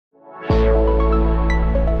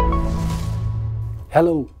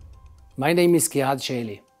Hello, my name is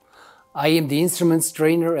KaVo. I am the instruments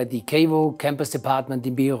trainer at the KaVo Campus Department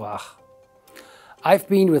in Biurach. I've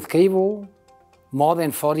been with KaVo more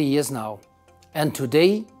than 40 years now, and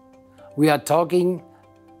today we are talking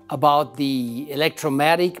about the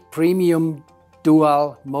ELECTROmatic Premium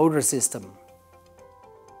Dual Motor System.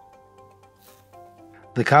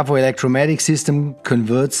 The KaVo ELECTROmatic system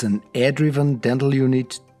converts an air-driven dental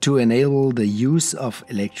unit to enable the use of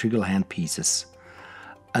electrical handpieces.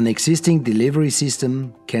 An existing delivery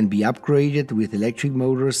system can be upgraded with electric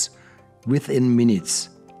motors within minutes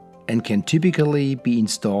and can typically be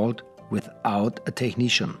installed without a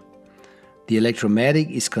technician. The ELECTROmatic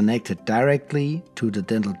is connected directly to the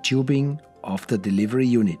dental tubing of the delivery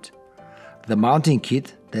unit. The mounting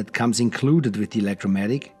kit that comes included with the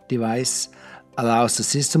ELECTROmatic device allows the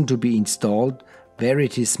system to be installed where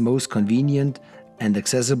it is most convenient and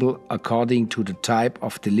accessible according to the type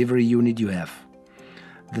of delivery unit you have.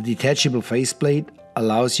 The detachable faceplate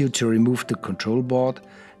allows you to remove the control board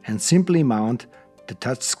and simply mount the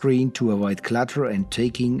touchscreen to avoid clutter and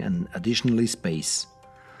taking an additional space.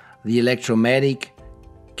 The ELECTROmatic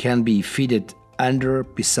can be fitted under,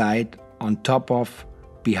 beside, on top of,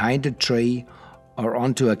 behind a tray or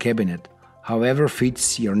onto a cabinet, however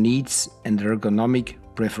fits your needs and ergonomic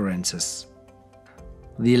preferences.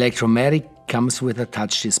 The ELECTROmatic comes with a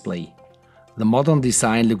touch display. The modern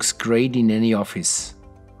design looks great in any office,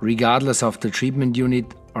 regardless of the treatment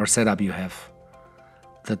unit or setup you have.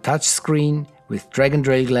 The touchscreen with drag and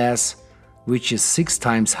rail glass, which is 6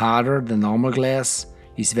 times harder than normal glass,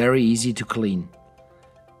 is very easy to clean.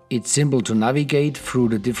 It's simple to navigate through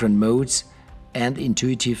the different modes and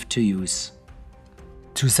intuitive to use.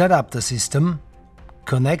 To set up the system,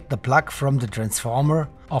 connect the plug from the transformer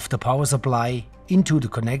of the power supply into the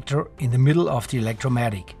connector in the middle of the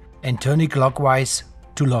ELECTROmatic and turn it clockwise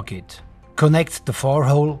to lock it. Connect the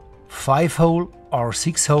 4-hole, 5-hole or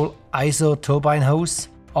 6-hole ISO turbine hose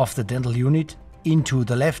of the dental unit into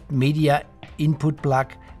the left media input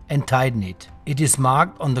plug and tighten it. It is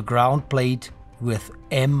marked on the ground plate with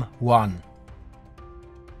M1.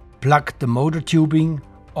 Plug the motor tubing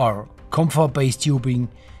or comfort-based tubing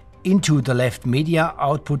into the left media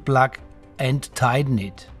output plug and tighten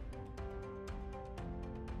it.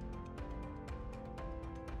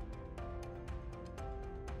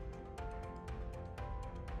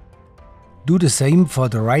 Do the same for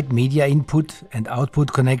the right media input and output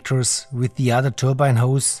connectors with the other turbine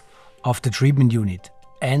hose of the treatment unit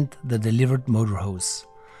and the delivered motor hose.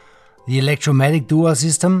 The ELECTROmatic dual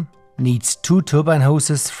system needs 2 turbine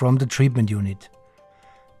hoses from the treatment unit.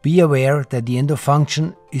 Be aware that the endo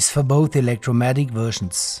function is for both ELECTROmatic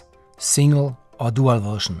versions, single or dual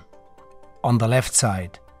version. On the left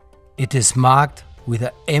side, it is marked with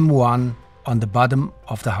a M1 on the bottom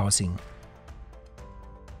of the housing.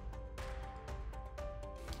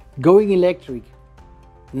 Going electric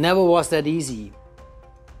never was that easy,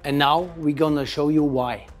 and now we're gonna show you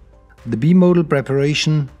why. The bimodal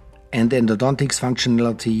preparation and endodontics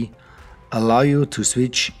functionality allow you to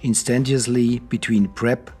switch instantaneously between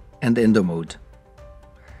prep and endo mode.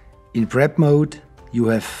 In prep mode, you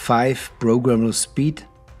have 5 programmable speed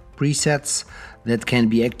presets that can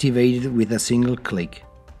be activated with a single click.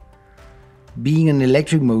 Being an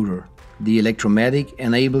electric motor, the ELECTROmatic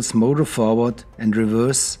enables motor forward and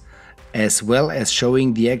reverse, as well as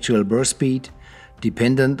showing the actual burst speed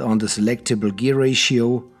dependent on the selectable gear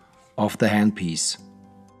ratio of the handpiece.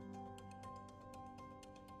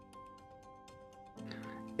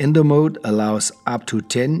 Endo mode allows up to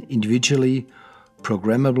 10 individually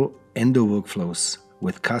programmable endo workflows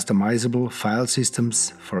with customizable file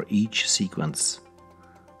systems for each sequence.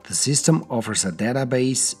 The system offers a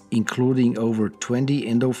database including over 20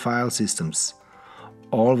 endo file systems,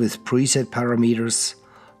 all with preset parameters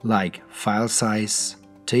like file size,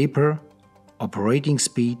 taper, operating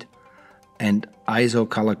speed, and ISO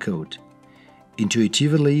color code.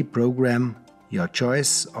 Intuitively program your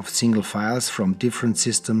choice of single files from different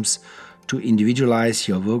systems to individualize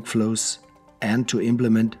your workflows and to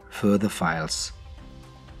implement further files.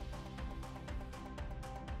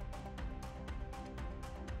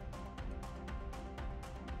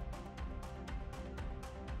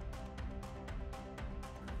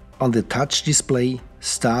 On the touch display,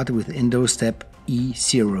 start with endo step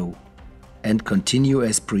E0 and continue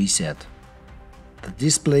as preset. The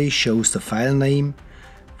display shows the file name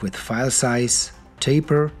with file size,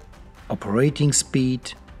 taper, operating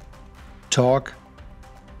speed, torque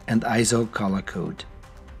and ISO color code.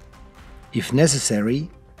 If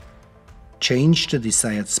necessary, change the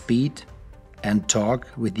desired speed and torque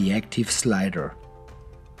with the active slider.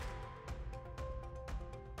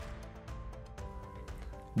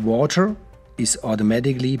 Water is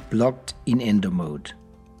automatically blocked in endo mode.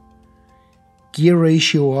 Gear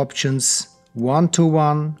ratio options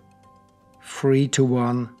 1:1,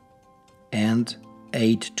 3:1 and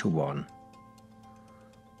 8:1.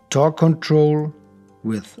 Torque control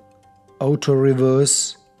with auto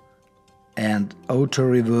reverse and auto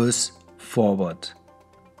reverse forward.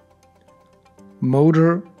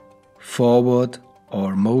 Motor forward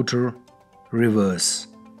or motor reverse.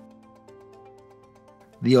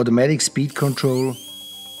 The automatic speed control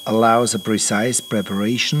allows a precise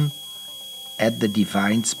preparation at the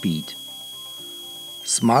defined speed.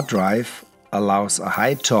 Smart Drive allows a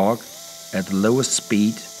high torque at the lowest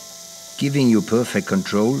speed, giving you perfect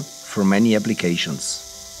control for many applications.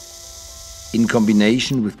 In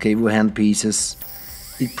combination with KaVo handpieces,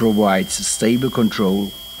 it provides stable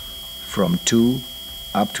control from 2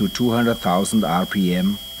 up to 200,000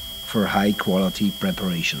 RPM for high quality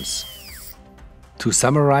preparations. To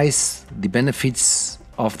summarize the benefits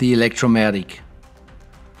of the ELECTROmatic: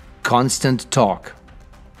 constant torque.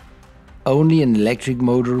 Only an electric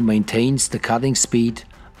motor maintains the cutting speed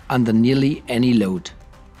under nearly any load.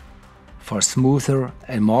 For smoother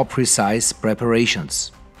and more precise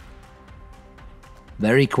preparations.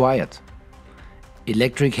 Very quiet.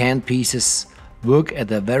 Electric handpieces work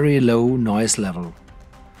at a very low noise level,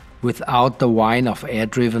 without the whine of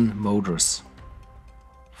air-driven motors.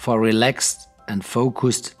 For relaxed and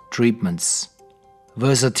focused treatments.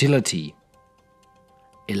 Versatility.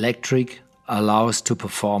 Electric allows to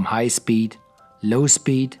perform high speed, low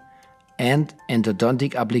speed and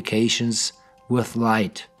endodontic applications with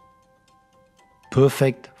light.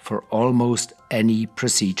 Perfect for almost any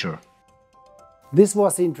procedure. This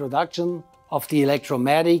was the introduction of the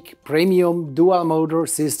ELECTROmatic Premium Dual Motor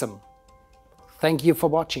System. Thank you for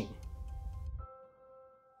watching.